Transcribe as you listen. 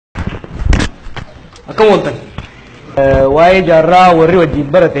أكملتن واي جارا وري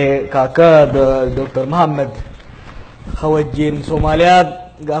وجين برته كاكا دكتور محمد خوجين سوماليات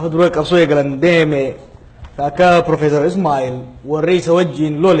قافد روي قبصو يقلن ديمي كاكا بروفيسور اسماعيل وري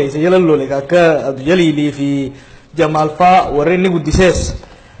سوجين لولي سجل لولي كاكا جليلي في جمال فا وري نيغو ديسيس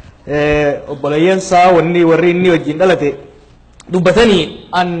وبلايين سا وري ني وجين دلته دبتني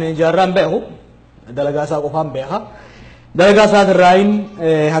أن جاران بيهو دلقاسا قفان بيها دلقاسا الرائن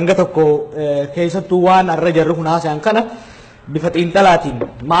هنگتكو كيستوان الرجل رخنا سيانكنا بفتين تلاتين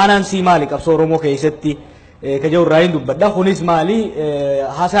معنا نسي مالي قبصو رومو كيستي كجو الرائن دبتا خونيس مالي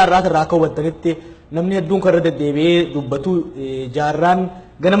هاسا الرات الراكو بطنكتي نمني الدون كرد الدبي دبتو جاران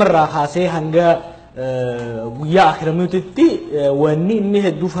غنم الراخاسي هنگا ويا أخرميوتتي واني اني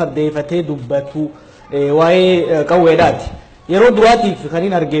هدو فرديفتي دبتو واي قويداتي يرو دواتي في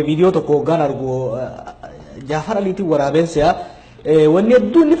خلينا أرجع فيديو تكو غان أرجو جعفر علي تي ورابنسيا وني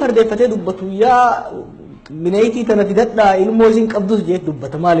الدون نفرد فتى دبتو يا بنايتي تنتدتنا الموزين قبضوس جيت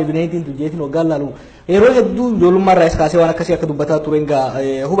دبتة مالي بنايتي تجيتين وقال له يرو الدون يوم مرة إسكاسي وانا كسي أكدبتة تورينغا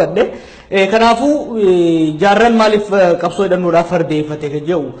هو بدي كنافو جارن مالي قبصو إذا نورا فرد فتى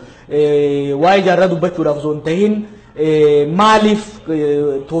كجو واي جارن دبتو رافزون تهين مالف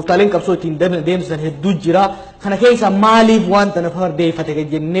توتالين قبصو تين ديم سن هدو جرا خنا كيسا مالف وان تنفر دي فتك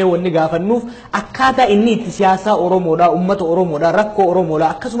جنة وني غافنوف أكاتا إني سياسة أورومودا أمة أورومودا ركو أورومودا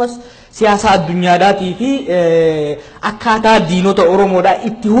أكسمس سياسة الدنيا داتي في أكاتا دينو تا أورومودا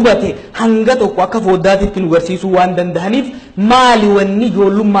اتهوبته هنگتو قوكا فوداتي تنورسيسو وان دندهنيف مالي وني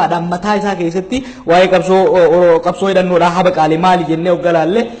جولو ما دام متايسا كيستي واي قبصو إذا نورا حبك علي مالي جنة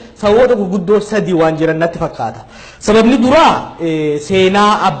وقلال سووتو قدو سدي وان جرن نتفقاتا سبب ندرا سينا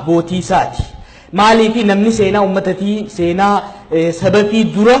أبوتي ساتي مالي في نمني سينا أمتتي سينا سببي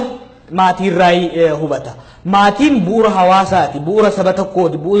درا ماتي راي هبتا ماتين بورا حواساتي بورا سبتا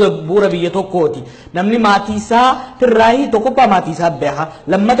كودي بورا بيتو كودي نمني ماتي سا تراي توكوبا ماتي سا بها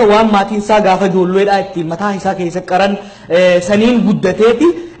لما توام ماتي سا غافا جولويد آيتي متا حسا كيسا قرن سنين قدتيتي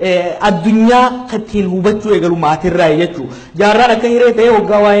الدنيا خطين هبتو اگلو ماتي راي يچو جارا نكهيري تيه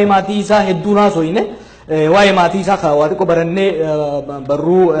وقواي ماتي سا هدونا سوينه واي ماتي سا خواتي کو برنه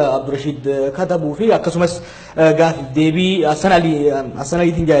برو عبدالرشيد كتبو في اكسمس غاف ديبي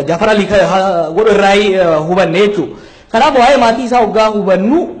اسنالي تنجا جعفر علي غور راي هوبنيچو كنا واي ماتي سا وغا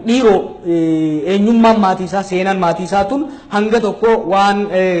هوبنو ديرو اينيما ماتي سا سينان ماتي سا تون هنگ توكو وان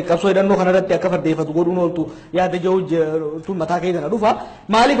قبصو يدنو خنرت اكفر ديفت غودونولتو يا دجوج تون متا كيدنا دوفا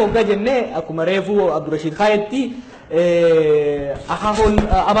مالك وغا جنة اكو مريفو عبدالرشيد خايتي اخاون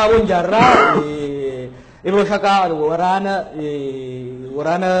اباون جارا إبرو شكا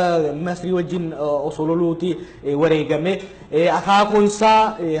ورانا مصري وجين أصولولوتي وريجمة أخاكون سا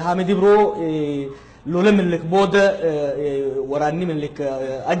حامد إبرو لولا من لك بود وراني من لك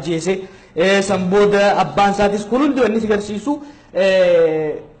أجيسه سنبود أبان ساتيس كلون دو الناس كرسيسو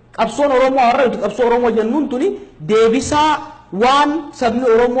قبصون أورومو عرّا قبصون أورومو جنون توني ديبسا وان سبني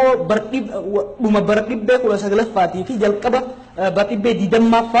أورومو برتيب بما برتيب بكرة سجلت فاتي في جلكبة برتيب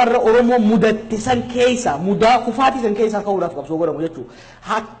ديدم ما فر أورومو مدة تسان كيسا مدة كفاتي تسان كيسا كورات قبصو غيره مجتو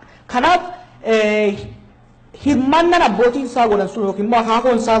كناب hirmanna abbootiin isaa godhan sun yookiin immoo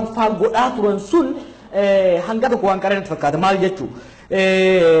haakoon isaa faa godhaa turan sun hanga tokko waan qareen fakkaata maal jechuu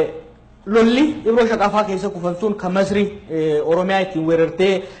lolli ibroo shaqafaa keessa kufan sun kan Masri Oromiyaa ittiin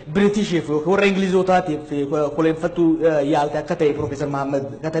weerartee Biritishiif yookiin warra Ingilizootaatiif koleenfattuu yaalte akka ta'e Profeesar Mohammed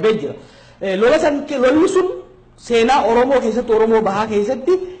katabee jira. Lolli sun seenaa Oromoo keessatti Oromoo bahaa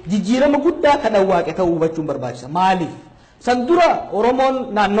keessatti jijjiirama guddaa kan dhawwaaqe ta'uu hubachuun barbaachisa. Maaliif? Sandura Oromoon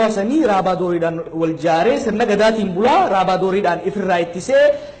naannoo sanii raabadooriidhaan wal jaaree sirna gadaatiin bulaa raabadooriidhaan ifirraa ittisee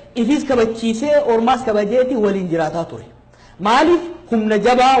ifis kabachiisee ormaas kabajeeti waliin jiraataa ture. Maaliif humna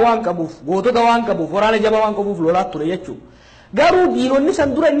jabaa waan qabuuf gootota waan qabuuf waraana jabaa waan qabuuf lolaa ture jechuudha. Garuu diinonni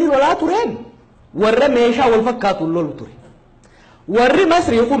sandura inni lolaa tureen warra meeshaa wal fakkaatuun lolu ture. Warri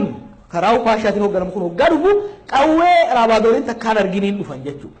Masrii kun karaa upaashaatiin hoogganamu kun hoggaa dhufu qawwee raabadooriin takkaan arginiin dhufan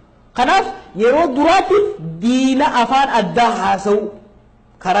jechuudha. Kanaaf yeroo duraatiif diina afaan addaa haasa'u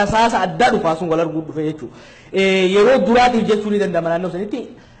karaa saasa addaa dhufaa sun wal arguu dhufe jechuudha. Yeroo duraatiif jechuun ni danda'ama naannoo sanitti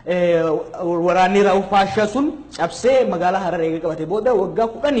waraanni Rauf Paashaa sun cabsee magaalaa Harar eegee qabatee booda waggaa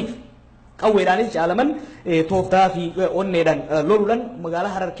 10 qawweedhaanis caalaman tooftaa fi onneedhaan loluudhaan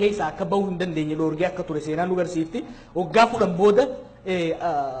magaalaa Harar keessaa akka bahuu hin dandeenye dhoorgee akka ture seenaan nu agarsiifti. Waggaa 10 booda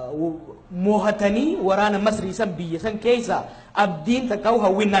mohatanii waraana Masrii san biyya san keessaa abdiin takkaa'u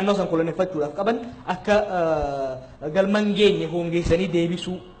hawwiin naannoo san koloneeffachuudhaaf qaban akka galman geenye hongeessanii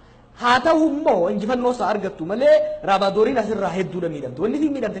deebisuu. Haa ta'u immoo injifannoo isaa argattu malee raabadooriin asirraa hedduudha miidhamte. Wanni fi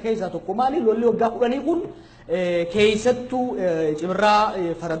miidhamte keessaa tokko maali lolli waggaa 10 kun keessattuu cibraa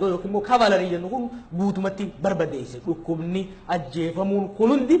faradoo yookiin immoo kavalarii jennu kun guutumatti barbadeesse dhukkubni ajjeefamuun kun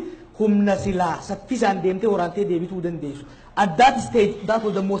hundi humna silaa saffisaan deemtee waraantee deebituu dandeessu. At that stage that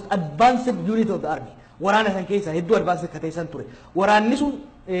was the most advanced unit of the army. Waraana san keessa hedduu advanced kateessan ture. Waraanni sun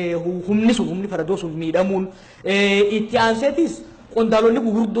humni faradoo sun miidhamuun itti aanseetis qondaalonni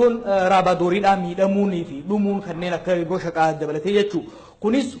gurguddoon raabadooriidhaan miidhamuunii fi dhumuun kanneen akka goshaqaa dabalatee jechuudha.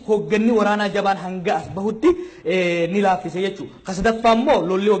 Kunis hogganni waraanaa jabaan hanga as bahutti ni laaffise jechuudha. Kasadaffaa immoo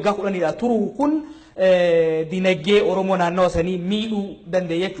lolli waggaa 10 turuu kun dinagdee Oromoo naannoo sanii miidhuu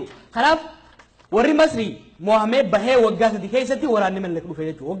danda'e jechuudha. Kanaaf warri Masrii Mohammed bahee waggaa 3 keessatti waraanni Minilik dhufe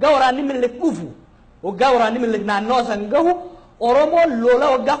jechuudha. Waggaa waraanni Minilik dhufu waggaa waraanni Minilik naannoo san gahu Oromoon lola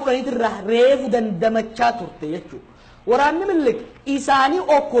waggaa 10 irraa reefu dandamachaa turte jechuudha. Waraanni Minilik isaanii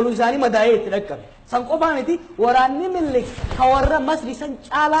okkolu isaanii madaa'ee itti dhaqqabe. San qofaa miti waraanni Minilik ka warra Masrii san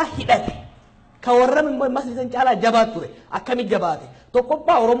caalaa hidhate. Ka warra Masrii san caalaa jabaat ture. Akkami jabaate?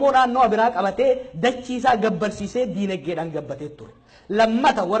 Tokkoffaa Oromoo naannoo biraa qabatee dachiisaa gabbarsiisee diinagdeedhaan gabbatee ture.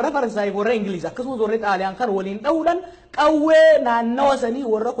 Lammata warra Faransaayii warra Ingiliiz akkasumas warra Xaaliyaan kan waliin dhahuudhaan qawwee naannoo sanii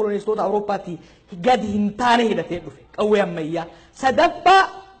warra kolonistoota Awurooppaatti gadi hin taane hidhatee dhufe. Qawwee ammayyaa.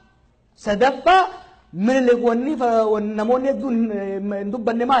 Sadaffaa Minilik namoonni hedduun hin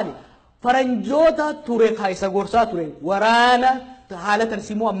dubbanne maali? Faranjoota ture kaayisa gorsaa ture waraana haala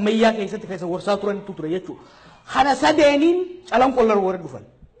tarsiimoo ammayyaa keessatti kaayisa gorsaa turantu ture jechuudha. Kana sadeeniin calanqollar warra dhufan.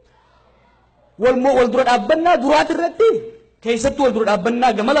 Wal dura dhaabbannaa duraati irratti keessattuu wal dura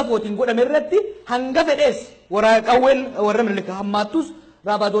dhaabbannaa gama lafootiin godhame irratti hanga fedhees qawween warra Minilik hammaattus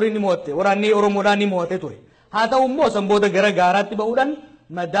raabadooriin ni mo'atte waraanni Oromoodhaan ni mo'ate ture. Haa ta'u immoo san booda gara gaaraatti ba'uudhaan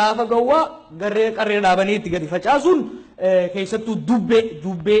madaafa gawwaa garee qarree dhaabanii itti gadi facaasuun keessattuu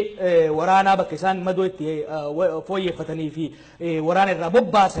dubbee waraanaa bakka isaan madoo itti fooyyeffatanii fi waraana irraa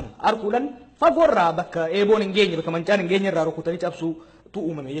bobbaasan arguudhaan fagoorraa bakka eeboon hin geenye bakka mancaan hin geenye irraa rukutanii cabsuutu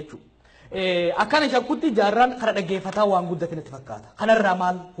uumame jechuudha. Akkana shakkutti Jaarraan kana dhaggeeffataa waan guddate natti fakkaata. Kanarraa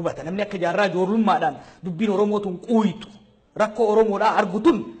maal hubata? Namni akka Jaarraa ijoollummaadhaan dubbiin Oromootuun quuyitu rakkoo Oromoodhaa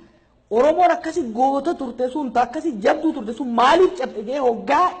argutun Oromoon akkasi goota turte sun akkasi jabduu turte sun maaliif cabte jee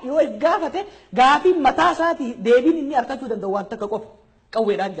hoggaa yoo gaafate gaafii mataa isaati deebiin inni argachuu danda'u waan takka qofa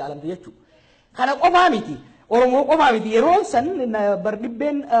qawweedhaan jaalamte jechuudha. Kana qofaa miti Oromoo qofaa miti yeroo san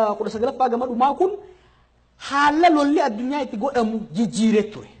bardibbeen 19ffaa gama dhumaa kun haala lolli addunyaa itti godhamu jijjiiree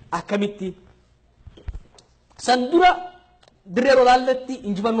ture. Akkamitti san dura dirree lolaallatti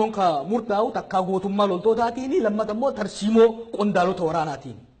injifannoon ka murtaa'u takkaa gootummaa loltootaatiin lammata immoo tarsiimoo qondaalota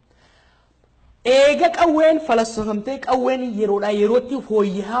waraanaatiin. Eega qawween falassafamtee qawween yeroodhaa yerootti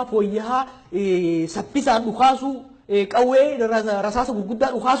fooyyahaa saffisaan dhukaasuu qawwee rasaasa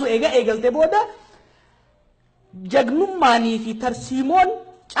gurguddaa dhukaasuu eegaltee booda jagnummaanii fi tarsiimoon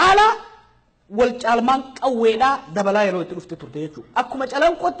caalaa wal caalmaan qawweedhaa dabalaa yeroo itti dhufte turte jechuudha. Akkuma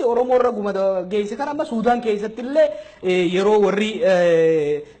calanqootti Oromoo irra guma geesse kan amma Suudaan keessatti illee yeroo warri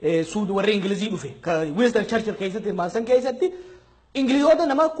Ingilizii dhufe Winston Churchill keessatti Maasan keessatti Ingilizoota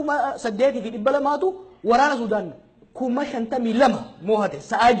nama 8,200 waraana Suudaan 52,000 mo'ate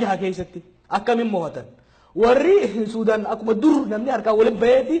sa'a 6 keessatti akkamiin mo'atan? Warri Suudaan akkuma dur namni harkaan waliin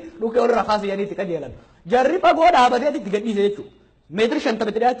baheeti dhukee warra rafaasa yaaniitti qajeelan. Jarri fagoo dhaabatee itti gadhiise jechuudha. Meetira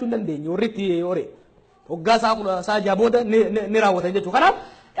 50 dhiyaachuu hin dandeenye warri itti hore. Hoggaa sa'a 6 booda ni raawwatan jechuudha. Kanaaf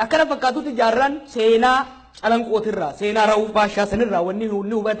akkana fakkaatutti Jaarraan seenaa calanqootirraa seenaa Raawuf Baashaa sanirraa wanni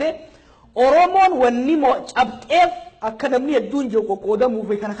hubate Oromoon wanni cabxeef akka namni hedduun jiru qoqqoodamuuf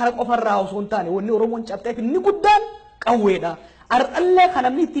kana qofarraa osoo hin taane wanni Oromoon cabxeef inni guddaan qawweedha. Ar'allee kan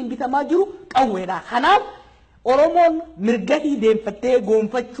namni ittiin bitamaa jiru qawweedha. Kanaaf Oromoon mirgatii deemfattee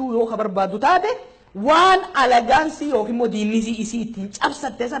goonfachuu yoo barbaadu taate waan alagaansii yookiin immoo diinnisii isii ittiin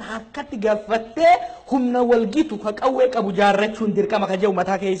cabsattee san harkatti galfattee humna walgitu ka qawwee qabu jaarrachuun dirqama ka jedhu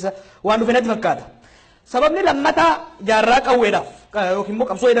mataa keessa waan dhufe natti fakkaata. Sababni lammataa Jaarraa qawweedhaaf yookiin immoo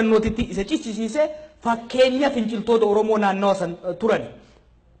qabsoo hidhannootitti isa cichisiisee fakkeenya finciltoota Oromoo naannoo san turan.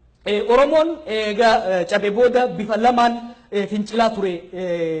 Oromoon egaa cabee booda bifa lamaan fincilaa ture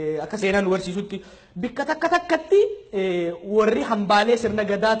akka seenaan barsiisutti bikka takkatti warri hambaalee sirna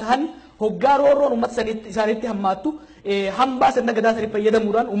gadaa ta'an hoggaa roorroon uummata isaaniitti hammaattu hambaa sirna gadaa sanii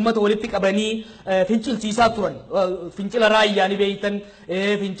fayyadamuudhaan uummata walitti qabanii fincilsiisaa turan. Fincila raayyaa ni beeytan,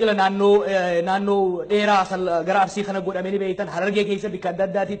 fincila naannoo dheeraa gara Arsii kana godhamee ni beeytan, Harargee keessa bikka adda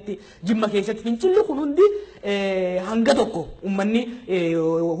addaatitti Jimma keessatti fincilli kun hundi hanga tokko uummanni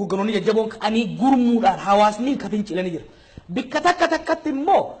hogganoonni jajjaboon ka'anii gurmuudhaan hawaasni ka fincilanii jira. Bikka takkatti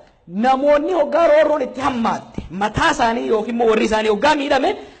immoo namoonni hoggaa roorroon itti hammaatte mataa isaanii yookiin immoo warri isaanii hoggaa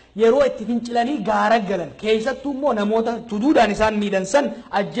miidhame yeroo itti fincilanii gaara galan keessattuu immoo namoota tuduudhaan isaan miidhansan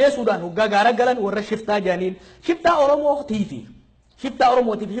ajjeesuudhaan hoggaa gaara galan warra shiftaa jedhaniin shiftaa Oromootii fi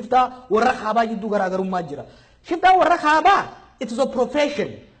shiftaa warra kaabaa jidduu garaagarummaa jira. Shiftaa warra kaabaa it is a profession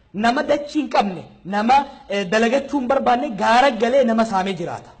nama dachii hin qabne nama dalagachuu hin barbaanne gaara galee nama saamee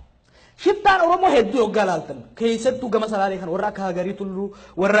jiraata. Shiftaan Oromoo hedduu hoggaa laaltan keessattuu gama salaalee kan warra akka Hagarii Tulluu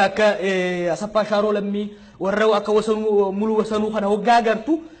warra akka Asaffaa Shaaroo Lammii warra akka Muluu Wasanuu kana hoggaa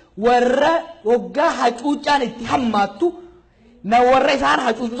agartu warra hoggaa hacuuccaan itti hammaattu na warra isaan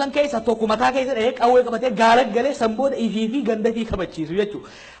hacuucusan keessa tokko mataa keessa dhahee qawwee qabatee gaara galee sanbooda ifii ganda fi kabachiisu jechuudha.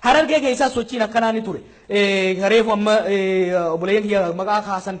 Harargee keessaa sochiin akkanaa ni ture. Reefu amma obboleeyyan kiyya maqaa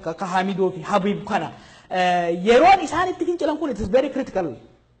kaasan akka Hamidoo fi Habiib kana yeroon isaan itti fincilan kun it is very critical.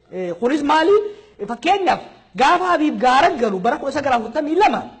 Kunis maali fakkeenyaaf gaafa Habiib gaara galu bara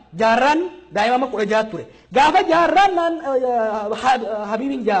 1942 Jarraan daa'ima 16 ture. Gaafa Jarraan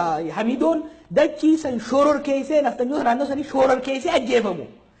Habiibin Hamidoon dachii san shoror keesee naftanyoota naannoo sanii shoror keesee ajjeefamu.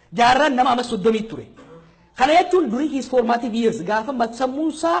 Jarraan nama amma 30 ture. Kana jechuun durii his formative years gaafa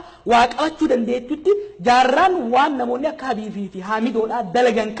sammuunsaa waa qabachuu dandeettutti Jarraan waan namoonni akka Habiibii fi Hamidoodhaa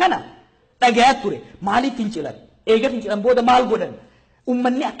dalagan kana dhagayaa ture. Maaliif fincilan? Eega fincilan booda maal godhan?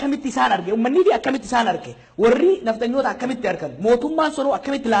 Ummanni akkamitti isaan arge ummanni fi akkamitti isaan arge warri naftanyoota akkamitti argan mootummaan sonoo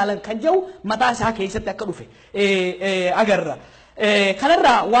akkamitti ilaalan kan jedhu mataa isaa keessatti akka dhufe agarra.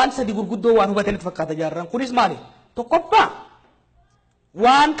 Kanarraa waan sadi gurguddoo waan hubatanitti fakkaata Jarraan kunis maali? Tokkoffaa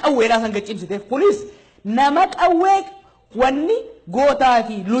waan qawweedhaa san gaccimsiteef kunis nama qawwee wanni gootaa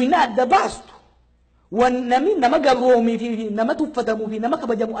fi luyna adda baastu namni nama gabroomii fi nama tuffatamuu fi nama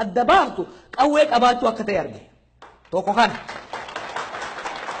kabajamu adda baastu qawwee qabaachuu akka ta'e arge. Tokko kana.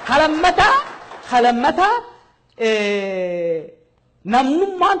 Halammata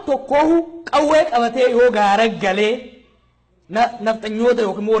namnummaan tokkoo qawwee qabatee yoo gaara galee naftanyoota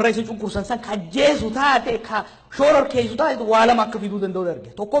yookiin warra isa cunqursan san kajjeesu taate ka shoror keessu taate waa lama akka fiduu danda'u arge.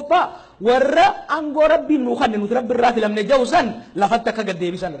 Tokkoffaa warra aangoo rabbiin nuu kanne nuti rabbi irraa filamne jedhu san lafatti akka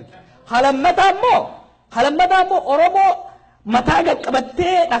gaddeebisan arge. Halammataa immoo Oromoo mataa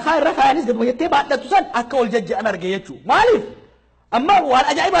qabattee dhakaa irra kaayanis gad jettee baadhatu san akka ol jajja'an arge jechuudha. Maaliif? Amma waan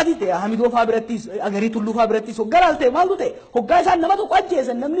ajaa'ibaati ta'e Hamidoo fa'aa birattis Hagarii Tulluu fa'aa birattis hogganaa ta'e maaltu ta'e hoggaa isaan nama tokko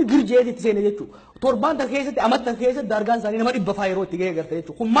ajjeesan namni girjeetitti seene jechuudha. Torbaan takka keessatti amatta keessatti dargaan isaanii nama 100 fa'aa yeroo itti ga'ee garte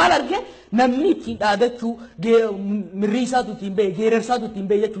jechuudha. Kun maal arge namni ittiin dhaadachuu mirrii isaatu ittiin ba'e geerarsaatu ittiin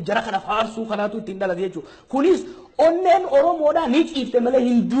ba'e jechuudha. Jara kana faarsuu kanaatu ittiin dhalate jechuudha. Kunis onneen Oromoodhaa ni ciifte malee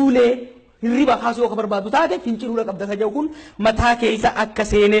hin duulee hirriba kaasuu akka barbaadu taate finciluudha qabda ka jedhu kun mataa keessa akka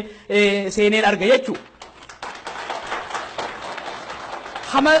seeneen arga jechuudha.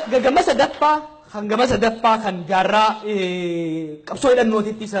 Gama sadaffaa kan Jarraa qabsoo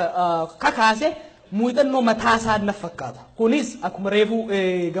hidhannootitti kakaase muuxannoo mataa isaa na fakkaata. Kunis akkuma reefu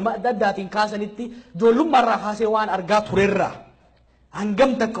gama adda addaatiin kaasanitti ijoollummaarraa kaasee waan argaa turerraa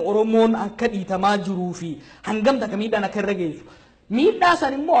hangam takka Oromoon akka dhiitamaa jiruu fi hangam takka miidhaan akka irra geessu. Miidhaa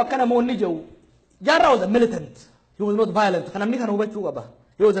san immoo akka namoonni jedhu Jarraa was a militant. He was not violent. Kan namni kana hubachuu qaba.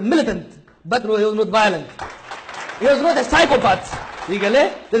 He was a militant but he was not violent. He was not a psychopath.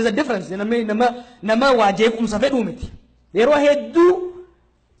 There is a difference. Nama wajib fedhu miti. Yeroo hedduu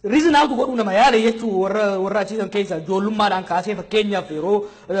reason out godhu nama yaada jechuu warra achiisan keessa ijoollummaadhaan kaasee fakkeenyaaf yeroo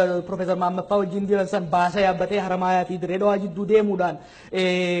Profeesar Maammaffaa wajjin jiran san baasa yaabbatee Haramaayaa fi Direedawaa jidduu deemuudhaan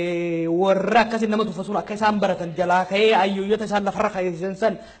warra akkasii nama tuffasuun akka isaan baratan jalaa ka'ee hayyoota isaan lafarra kaayesisan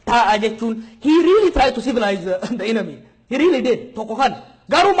san taa'aa jechuun he really tried to civilize the enemy. He really did. Tokko kan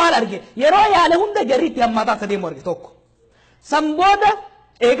garuu maal arge yeroo yaale hunda jarri itti hammaataa akka deemu arge tokko. Samboda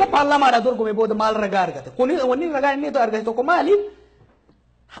ega parlamaadha dorgome booda maal ragaa argate. Kuni wanni ragaa inni argate tokko maali?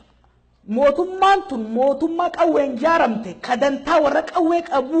 Mootummaan tun mootummaa qawween jaaramte kadantaa warra qawwee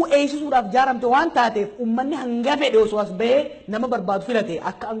qabuu eeysisuudhaaf jaaramte waan taateef uummanni hanga fedhe osoo as bahee nama barbaadu filate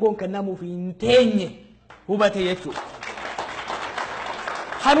akka aangoon kennamuuf hin teenye hubate jechuudha.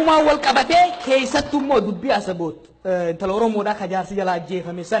 Hanumaan wal qabatee keessattuu immoo dubbii Asaboot intala Oromoodhaa ka jaarsi jalaa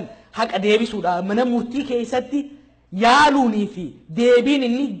ajjeefame san haqa deebisuudha mana murtii keessatti yaaluunii fi deebiin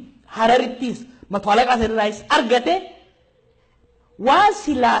inni Hararittis matwalaqaa sanirraayis argate waan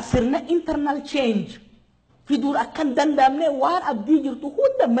silaa sirna internal change fiduun akkan danda'amne waan abdii jirtu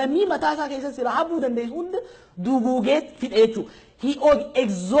hunda mamii mataa isaa keessa silaa habuu dandeessu hunda duguugee fidhe jechuudha. He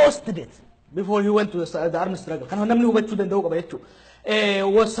exhausted it before he went to the armed struggle. Kan namni hubachuu danda'u qaba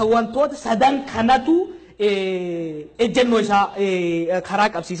jechuudha. Wantoota sadan kanatu ejjennoo isaa karaa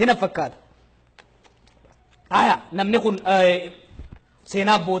qabsiisee na fakkaata. Namni kun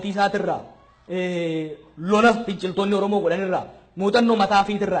seenaa abbootii isaatirraa lola finciltoonni Oromoo godhanirraa muuxannoo mataa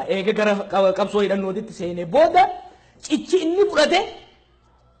fiitirraa eega gara qabsoo hidhannootitti seenee booda cichi inni fudhate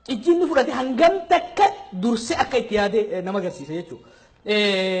ijjiinni fudhate hangam takka dursee akka itti yaade nama agarsiisa jechuudha.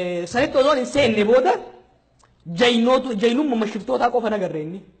 Sanitti osoo hin seenne booda jaynummaa shiftootaa qofa nagarree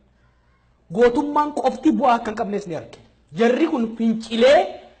inni gootummaan qofti bu'aa akka hin qabnes ni arge. Jarri kun fincilee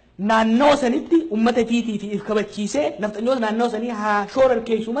naannoo sanitti uummata tiitii fi kabachiisee naftanyoota naannoo sanii haa shoorar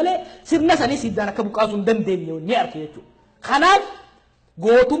keessu malee sirna sanii siddaan akka buqqaasuu hin dandeenye ni arge jechuudha. Kanaaf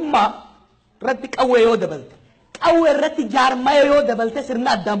gootummaa irratti qawwee yoo dabalte qawwee irratti jaarmaya yoo dabalte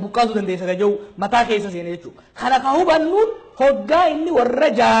sirna addaan buqqaasuu dandeessa gaja'u mataa keessa seene jechuudha. Kana kan hubannuun hoggaa inni warra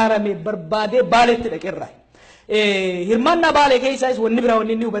jaarame barbaadee baaleetti dhaqeerra. Hirmaannaa baalee keessaas wanni biraa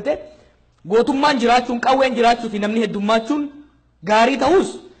wanni inni hubate gootummaan jiraachuun qawween jiraachuu fi namni heddummachuun gaarii ta'us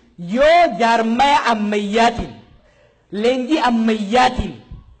yoo jaarmaya ammayyaatiin leenjii ammayyaatiin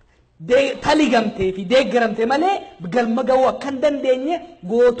taligamtee fi deeggaramte malee galma ga'uu akka hin dandeenye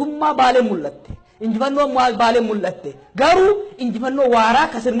gootummaa baalee mul'atte. Injifannoo baalee mul'atte. Garuu injifannoo waaraa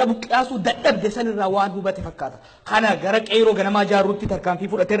ka sirna buqqaasuu dadhabde sanirraa waan hubate fakkaata. Kana gara qeeroo ganamaa jaarruutti tarkaanfii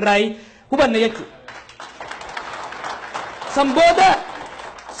fudhateerraa hubanna jechuudha.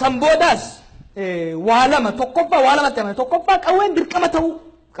 Samboodaas waa lama tokkoffaa waa lamatti amane tokkoffaa qawween dirqama ta'uu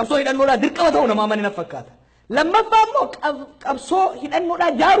qabsoo hidhannoodhaa dirqama ta'uu namaa mani na fakkaata. Lammaffaa immoo qabsoo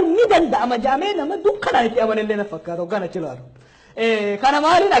hidhannoodhaa jaaruu ni danda'ama jaamee nama dukkanaan itti amanellee na fakkaata hoggaan achi ilaalu. Kana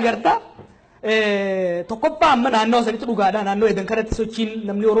maaliin agartaa? Tokkoffaa amma naannoo sanitti dhugaadhaa naannoo edan kanatti sochiin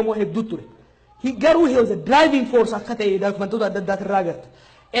namni Oromoo hedduu ture. Garuu he was a driving force akka ta'e daakumentoota adda addaati irraa agarta.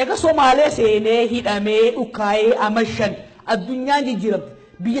 Eega Somaalee seenee hidhamee dhukaa'ee amashan addunyaan jijjiiramte.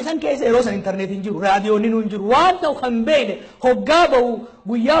 Biyya san keessa yeroo san intarneetiin hin jiru raadiyoonni hin jiru waan ta'u kan beekne hoggaa bahu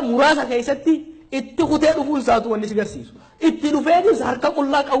guyyaa muraasa keessatti itti kutee dhufuun isaatu wanni si garsiisu. Itti dhufeenis harka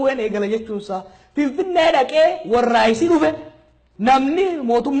qullaa qawween eegala jechuunsaa Finfinnee dhaqee warraayisii dhufe. Namni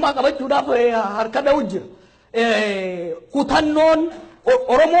mootummaa qabachuudhaaf harka dha'u jira. Kutannoon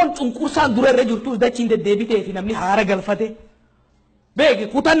Oromoon cunqursaan dura irra jirtu dachiin deddeebitee fi namni haara galfate. Beeki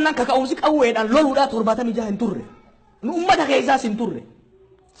kutannaan kaka'umsi qawweedhaan loluudhaa 76 hin turre. Nu uummata keessaas hin turre.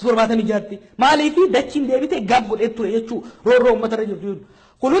 76tti. Maaliif dachiin deebitee gaaf godhee ture jechuu roorroo uummata irra jirtu.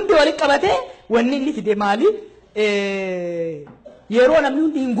 Kun hundi walitti qabatee wanni inni fide maali? Yeroo namni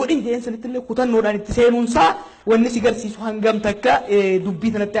hundi hin godhin jeen sanitti illee kutannoodhaan itti seenuunsaa wanni si garsiisu hangam takka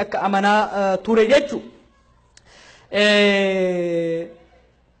dubbii kanatti akka amanaa ture jechuudha.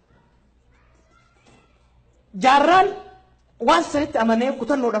 Jaarraan waan sanitti amanee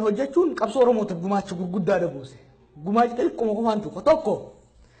kutannoodhaan hojjechuun qabsoo Oromootaaf gumaacha gurguddaa buuse. Gumaachi xiqqoo qofaan tokko.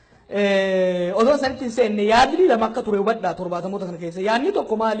 Odoo sanitti hin seenne yaadni lama akka ture hubadhaa 70moota kana keessa yaadni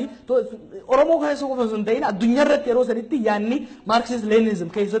tokko maali Oromoo keessa qofa osoo hin ta'in addunyaa irratti yeroo sanitti yaadni Marxist Leninism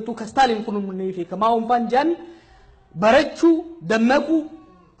keessattuu ka Stalin kunuunanii fi ka Maoon jaan barachuu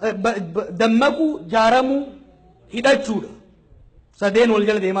dammaquu jaaramuu hidhachuudha sadeen wal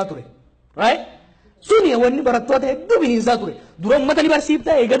jala deemaa ture right suni wanni barattoota hedduu biniinsaa ture dura uummata ni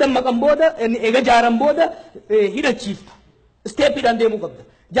barsiifta eega dammaqan booda eega jaaran booda hidhachiifta steeppiidhaan deemuu qabda.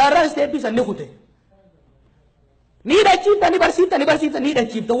 Jarraa steepii sanni kute. Ni hidhachiifta ni barsiifta ni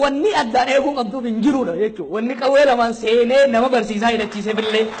hidhachiifta wanni addaan eeguu qabduuf hin jiruudha jechuudha. Wanni qawwee lamaan seenee nama barsiisaa hidhachiisee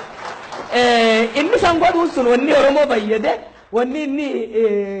billee. Inni san godhuun sun wanni Oromoo fayyade wanni inni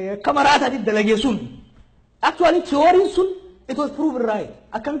akka maraataatti dalagee sun. Actually theory sun it was proven right.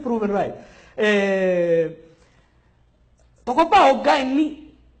 Akkami proven right. Tokkoffaa hoggaa inni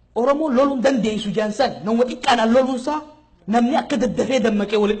Oromoo loluun dandeessu jaansan nama xiqqaadhaan loluunsaa namni akka daddafee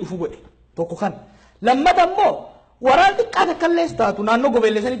dammaqee walitti dhufu godhe tokko kan lammata immoo waraan xiqqaa takkallee taatu naannoo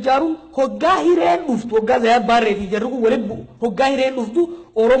gobeellee san ijaaruun hoggaa hireen dhuftu hoggaa Zayaad Baarree fi jarri kun walitti bu'u hoggaa hireen dhuftu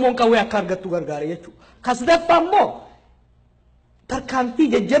Oromoon qawwee akka argattu gargaare jechuudha. Kasdaffaa immoo tarkaanfii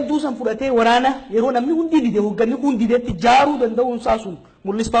jajjabduu san fudhatee waraana yeroo namni hundi dide hogganni kun dideetti jaaruu danda'uun isaa sun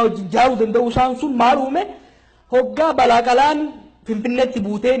mul'ispaa wajjin jaaruu danda'uu isaan sun maal uume hoggaa balaaqalaan Finfinneetti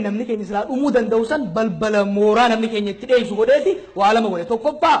buutee namni keenya silaa dhumuu danda'u san balbala mooraa namni keenya itti dheessu godheeti waa lama godhe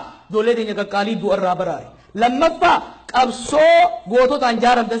tokkoffaa ijoollee teenya qaqqaalii du'arraa baraare lammaffaa qabsoo goototaan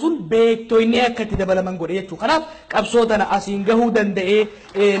jaaramte sun beektoonni akka itti dabalaman godhe jechuudha. Kanaaf qabsoo tana asiin gahuu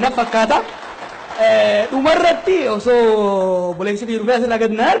danda'ee na fakkaata. Dhumarratti osoo buleessi fi rufee asirraa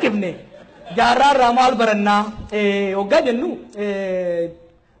gad na harkifne jaarraarraa maal barannaa hoggaa jennu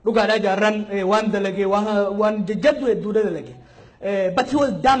dhugaadhaa jaarraan waan dalagee waan jajjabdu hedduu dalage. But he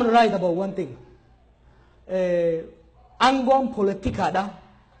was damn right about one thing. Angoon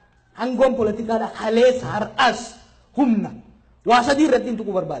politikaadha halees har'as humna waa sadii irratti hin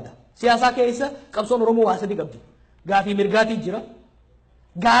tuquu barbaada. Siyaasaa keessa qabsoon Oromoo waa sadii qabdi. Gaafii mirgaatii jira.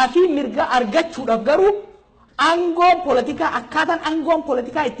 Gaafii mirgaa argachuudhaaf garuu angoon politikaa akkaataan angoon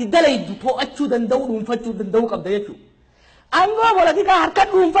politikaa itti dalaydu to'achuu danda'u dhuunfachuu danda'u qabda jechuudha. Angoo politika harka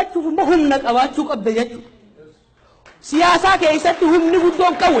dhuunfachuuf immoo humna qabaachuu qabda jechuudha. Siyaasaa keessatti humni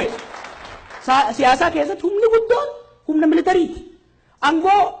guddoon qawwe. Siyaasaa keessatti humni guddoon humna militariiti.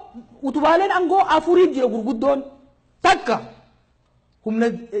 Angoo utubaaleen angoo afurii jira gurguddoon takka humna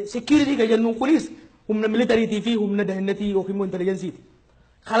security ka jennuun kunis humna militariitii fi humna dahinnatii yookiin immoo intelligensiiti.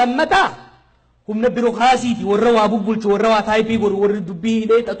 Kalammataa humna birookiraasiiti warra waa bubbulchu warra waa taayipii godhu warri dubbii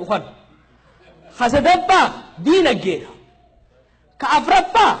hidhee xaxu kan. Hasadabbaa diinagdeedha. Ka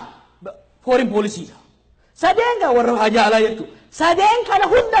afraffaa foreign policyidha. Sadeen kan warra hajaa alaa jechuudha. Sadeen kana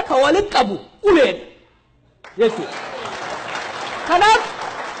hunda ka walitti qabu uleedha jechuudha. Kanaaf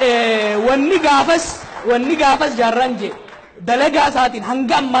wanni gaafas jaarraan jee dalagaa isaatiin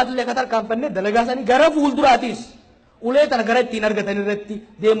hanga ammaattillee ka tarkaanfanne dalagaa isaanii gara fuulduraatiis ulee tana gara ittiin argatan irratti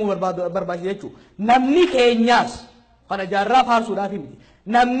deemuu barbaachisa jechuudha. Namni keenyaas kana jaarraa faarsuudhaaf miti.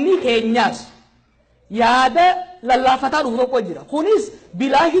 Namni keenyaas yaada lallaafataa dhufu tokko jira. Kunis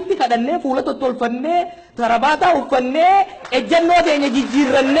bilaahitti kadhannee fuula tottolfannee tarabaataa uffannee ejjennoo teenya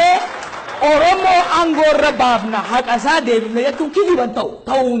jijjiirrannee Oromoo angoorra baafna haqasaa deebifne jechuun kijiban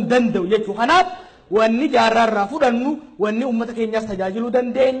ta'uu hin danda'u jechuudha. Kanaaf wanni jaarraarraa fudhannu wanni uummata keenyaas tajaajiluu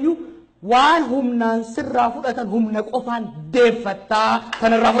dandeenyu waan humnaan sirraa fudhatan humna qofaan deeffattaa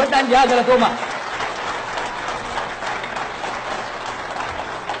kanarraa fudhadhaan jaa galatooma.